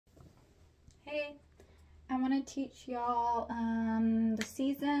Hey, I want to teach y'all the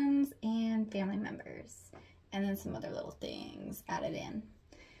seasons and family members, and then some other little things added in.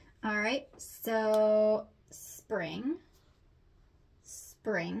 All right, so spring,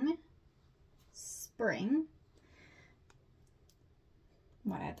 spring, spring.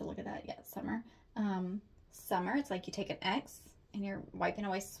 Why do I have to look at that? Yeah, summer. Summer, it's like you take an X and you're wiping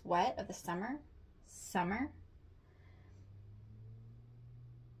away sweat of the summer. Summer.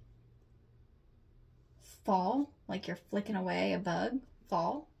 Fall, like you're flicking away a bug.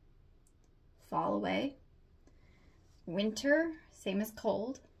 Fall. Fall away. Winter, same as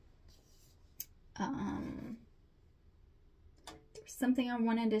cold. There's something I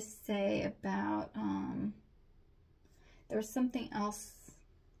wanted to say about, there was something else,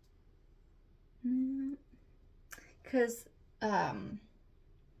 because,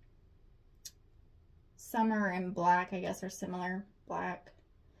 summer and black, I guess, are similar. Black.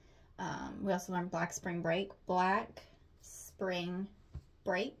 We also learned black spring break. Black spring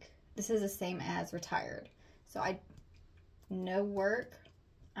break. This is the same as retired. So no work,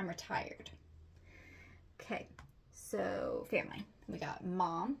 I'm retired. Okay, so family. We got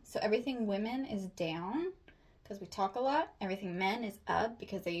mom. So everything women is down because we talk a lot. Everything men is up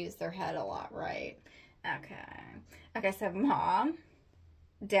because they use their head a lot, right? Okay. Okay, so mom,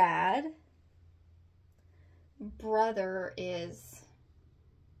 dad, brother is,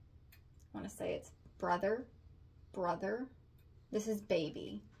 I want to say it's brother, brother. This is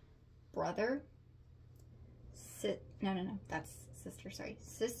baby. Brother. No, that's sister, sorry.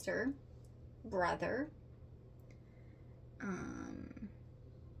 Sister, brother.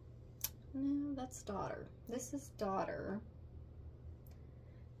 No, that's daughter. This is daughter.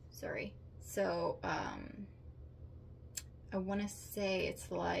 Sorry. So, I want to say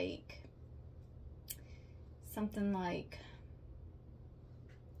it's like, something like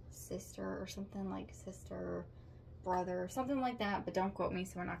sister or something like sister, brother, something like that, but don't quote me,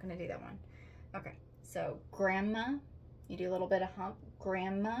 so we're not going to do that one. Okay, so grandma, you do a little bit of hump.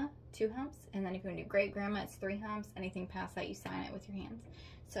 Grandma, 2 humps, and then if you want to do great grandma, it's 3 humps. Anything past that, you sign it with your hands.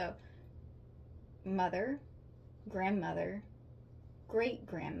 So mother, grandmother, great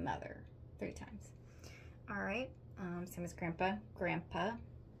grandmother, 3 times. All right, same as grandpa, grandpa.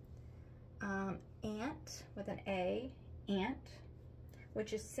 Aunt with an A, aunt,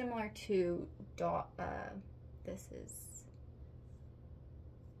 which is similar to this is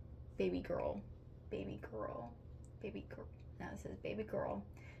baby girl, baby girl, baby girl. No, this is baby girl.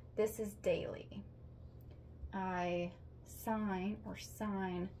 This is daily. I sign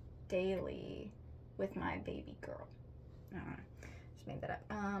daily with my baby girl. Just made that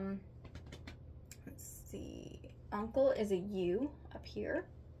up. Let's see. Uncle is a U up here.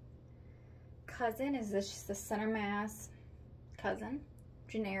 Cousin is this the center mass. Cousin.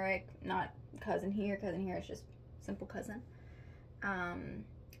 Generic, not cousin here, it's just simple cousin. I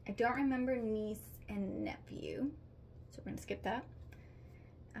don't remember niece and nephew, so we're gonna skip that.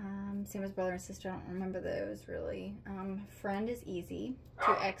 Same as brother and sister, I don't remember those really. Friend is easy,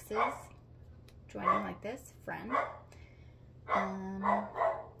 2 X's, joining like this, friend. I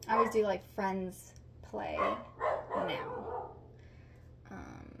always do like friends play now.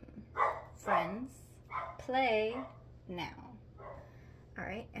 Friends play now. All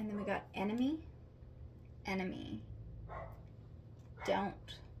right, and then we got enemy, enemy,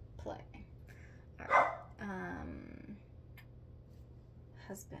 don't play. All right,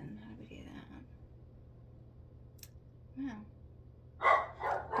 husband, how do we do that? Wow,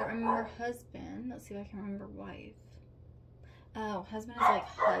 don't remember husband. Let's see if I can remember wife. Oh, husband is like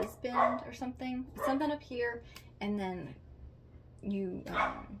husband or something. Something up here, and then you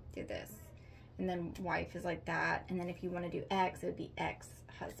do this. And then wife is like that. And then if you want to do X, it would be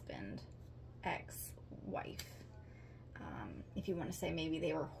ex-husband, ex-wife. If you want to say maybe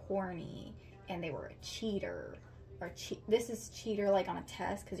they were horny and they were a cheater. Or this is cheater like on a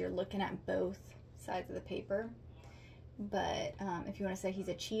test because you're looking at both sides of the paper. But if you want to say he's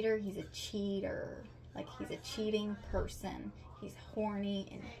a cheater, he's a cheater. Like he's a cheating person. He's horny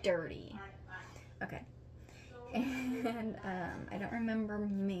and dirty. Okay. And I don't remember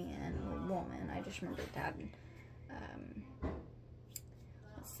man or woman. I just remember dad.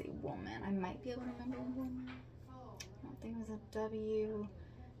 Let's see, woman. I might be able to remember woman. I don't think it was a W.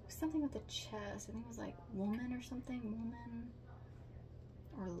 It was something with the chest. I think it was like woman or something. Woman.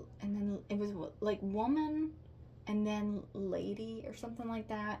 And then it was like woman and then lady or something like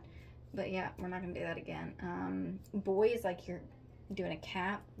that. But yeah, we're not gonna do that again. Boy is like you're doing a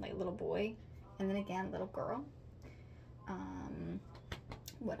cap, like little boy, and then again little girl.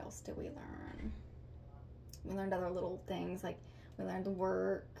 What else did we learn? We learned other little things, like we learned the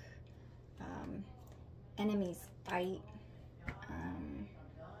work, Enemies fight.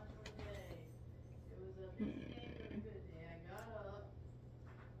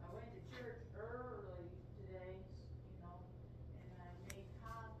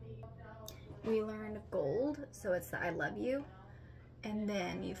 We learned gold, so it's the I love you, and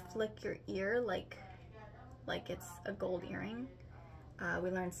then you flick your ear like it's a gold earring.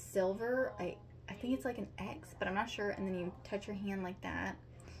 We learned silver. I think it's like an X, but I'm not sure. And then you touch your hand like that.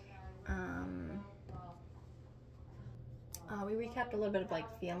 We recapped a little bit of like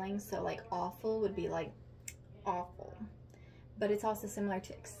feelings. So like awful would be like awful, but it's also similar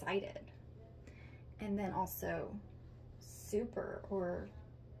to excited. And then also super or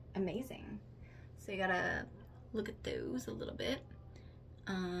amazing. So you gotta look at those a little bit.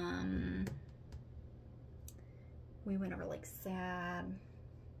 We went over like sad,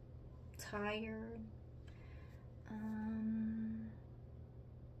 tired.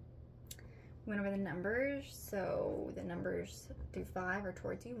 We went over the numbers. So the numbers through 5 are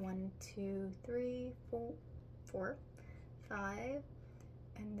towards you. 1, 2, 3, 4, 5,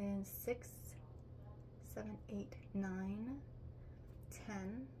 and then 6, 7, 8, 9,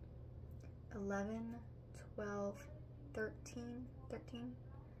 10, 11, 12, 13, 14,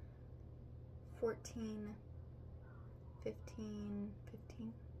 15,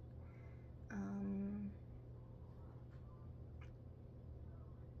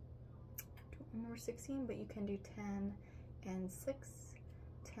 number 16, but you can do 10 and 6,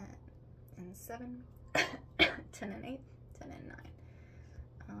 10 and 7, 10 and 8, 10 and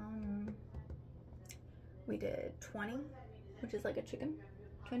 9. We did 20, which is like a chicken,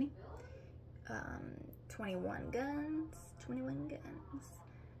 20. 21 guns, 20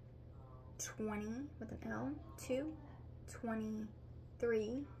 with an L, 2,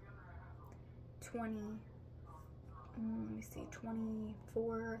 23, 20, let me see,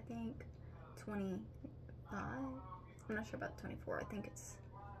 24, I think, 25, I'm not sure about 24, I think it's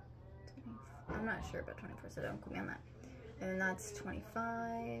 20, I'm not sure about 24, so don't quote me on that. And then that's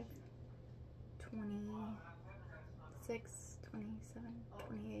 25, 26, 27,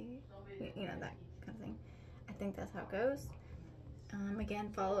 28, you know, that kind of thing. I think that's how it goes. Again,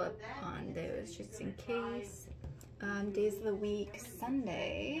 follow up on those just in case. Days of the week,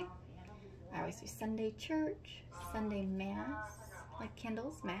 Sunday. I always do Sunday church, Sunday mass, like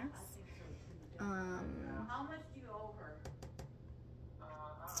candles, mass. How much do you owe her?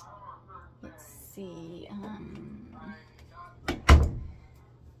 Let's see.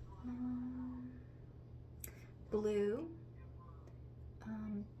 Blue,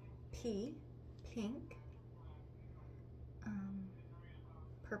 pink,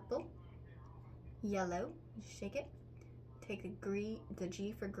 purple, yellow, shake it. Take the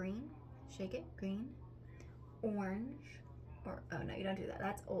G for green, shake it, green, orange, or, oh no, you don't do that,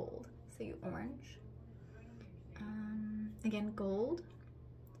 that's old. So you orange. Again, gold,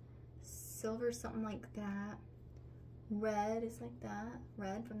 silver, something like that. Red is like that,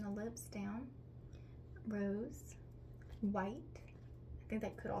 red from the lips down. Rose, white, I think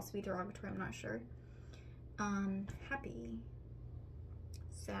that could also be derogatory, I'm not sure. Happy,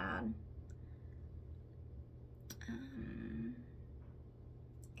 sad,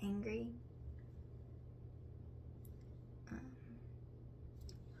 angry,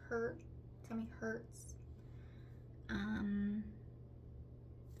 hurt, tummy hurts,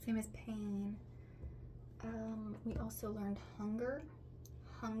 same as pain. We also learned hunger.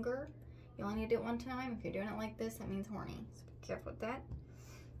 You only need to do it one time. If you're doing it like this, that means horny, so be careful with that.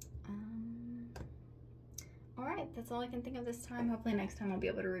 Alright, that's all I can think of this time. Hopefully next time I'll be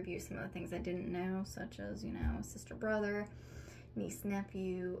able to review some of the things I didn't know, such as, you know, sister, brother, niece,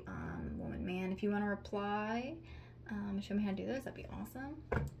 nephew, woman, man. If you want to reply, show me how to do those, that'd be awesome.